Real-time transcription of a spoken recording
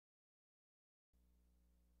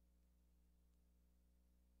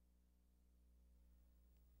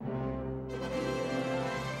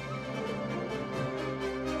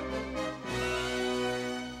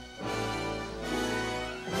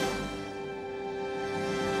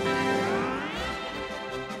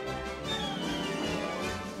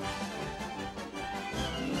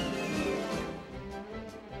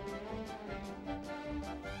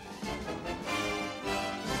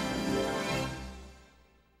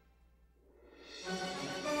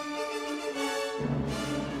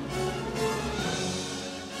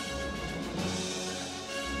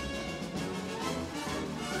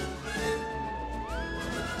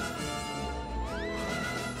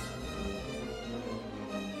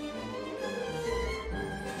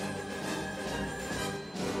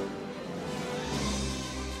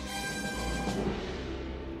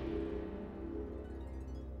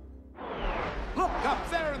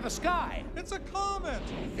sky. It's a comet.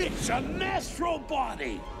 It's an astral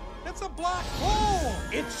body. It's a black hole.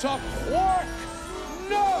 It's a quark.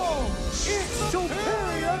 No, it's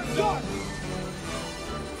Superior Duck.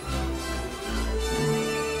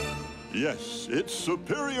 Yes, it's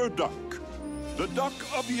Superior Duck, the duck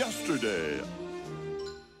of yesterday.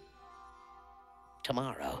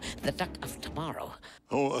 Tomorrow, the duck of tomorrow.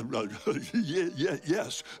 Oh,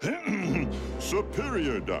 yes.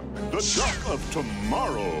 Superior Duck, the duck of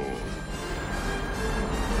tomorrow.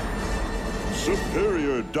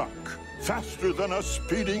 Superior Duck, faster than a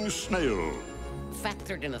speeding snail.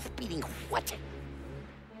 Faster than a speeding what?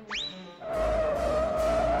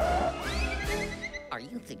 Are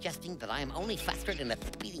you suggesting that I am only faster than a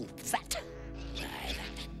speeding fat?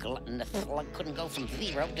 That gluttonous slug couldn't go from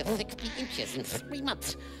 0 to 60 inches in 3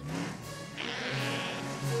 months.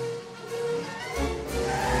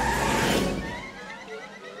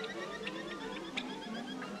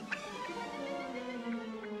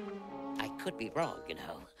 I could be wrong, you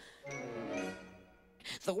know.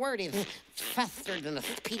 The word is faster than a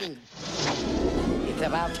speeding... It's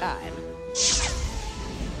about time.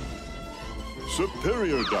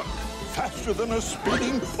 Superior Duck, faster than a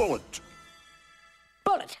speeding bullet.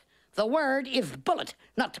 Bullet. The word is bullet,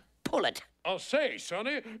 not pullet. I'll say,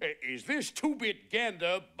 Sonny, is this two-bit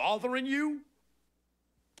gander bothering you?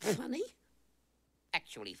 Funny?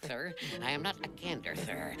 Actually, sir, I am not a gander,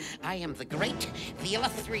 sir. I am the great, the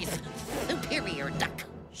illustrious Superior Duck.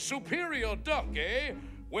 Superior Duck, eh?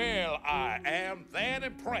 Well, I am that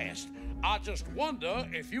impressed. I just wonder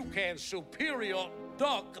if you can Superior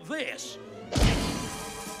Duck this.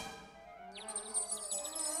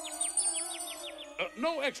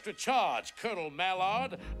 No extra charge, Colonel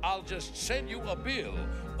Mallard. I'll just send you a bill.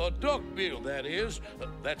 A duck bill, that is.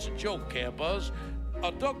 That's a joke, campers.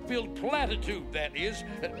 A duck-billed platitude, that is.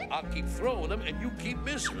 I'll keep throwing them, and you keep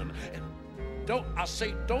missing them.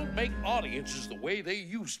 Don't make audiences the way they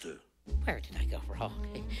used to. Where did I go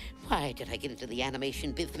wrong? Why did I get into the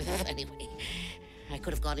animation business anyway? I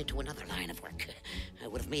could have gone into another line of work. I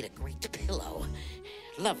would have made a great pillow.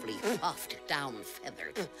 Lovely, soft down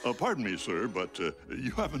feathers. Pardon me, sir, but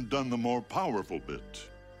you haven't done the more powerful bit.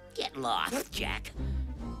 Get lost, Jack.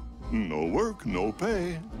 No work, no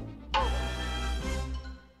pay.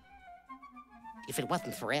 If it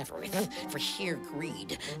wasn't for avarice, for sheer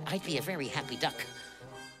greed, I'd be a very happy duck.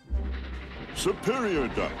 Superior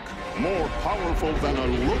Duck, more powerful than a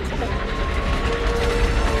locomotive.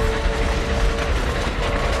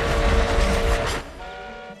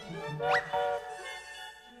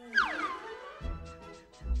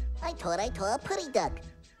 I tore a pretty duck.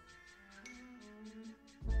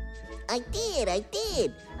 I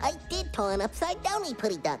did tore an upside-downy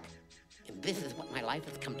pretty duck. And this is what my life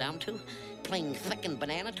has come down to? Playing second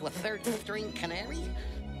banana to a third-string canary?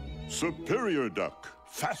 Superior Duck,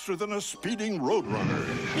 faster than a speeding roadrunner.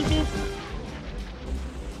 Meep, meep.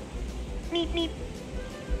 Meep, meep.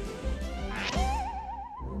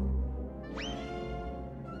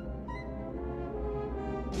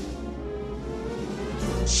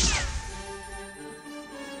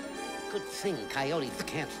 Good thing coyotes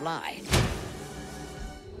can't fly.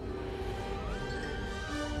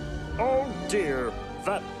 Oh dear,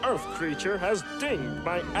 that Earth creature has dinged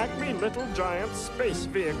my Acme Little Giant space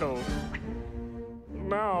vehicle.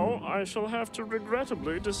 Now I shall have to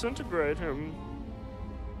regrettably disintegrate him.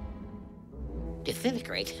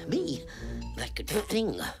 Disintegrate? Me? That could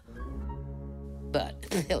sting. But,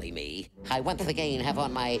 silly me, I once again have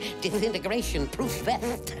on my disintegration-proof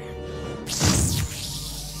vest.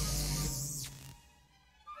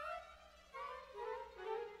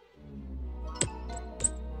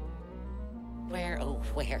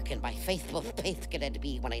 Where can my faithful space cadet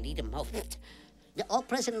be when I need him most? All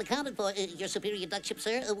present and accounted for, your Superior Duckship,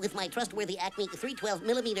 sir, with my trustworthy Acme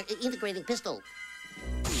 312mm integrating pistol.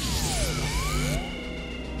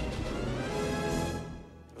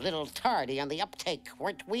 Little tardy on the uptake,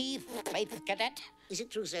 weren't we, space cadet? Is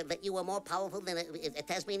it true, sir, that you are more powerful than a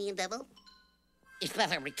Tasmanian devil? Is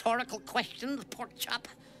that a rhetorical question, pork chop?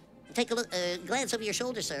 Take a look, glance over your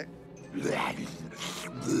shoulder, sir.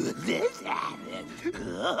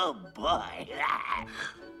 Oh, boy.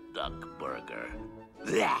 Duck burger.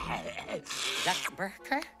 Duck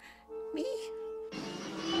burger? Me?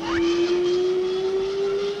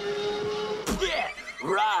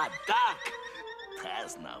 Raw duck.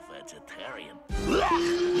 That's no vegetarian.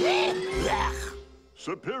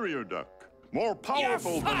 Superior Duck, more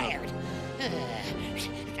powerful You're than fired!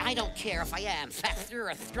 I don't care if I am faster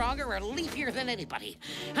or stronger or leapier than anybody.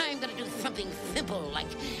 I'm gonna do something simple, like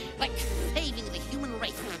saving the human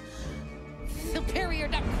race. Superior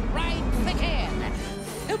Duck rides again.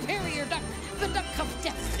 superior duck, the duck of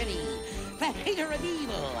destiny, the hater of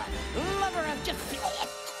evil, lover of justice.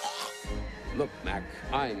 Look, Mac,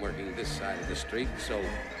 I'm working this side of the street, so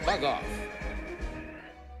bug off.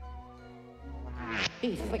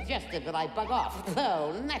 He suggested that I bug off,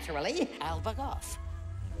 so naturally, I'll bug off.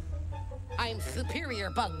 I'm Superior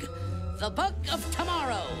Bug, the bug of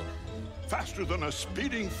tomorrow. Faster than a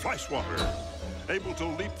speeding fly swatter. Able to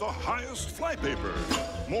leap the highest flypaper.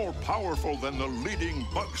 More powerful than the leading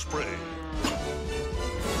bug spray.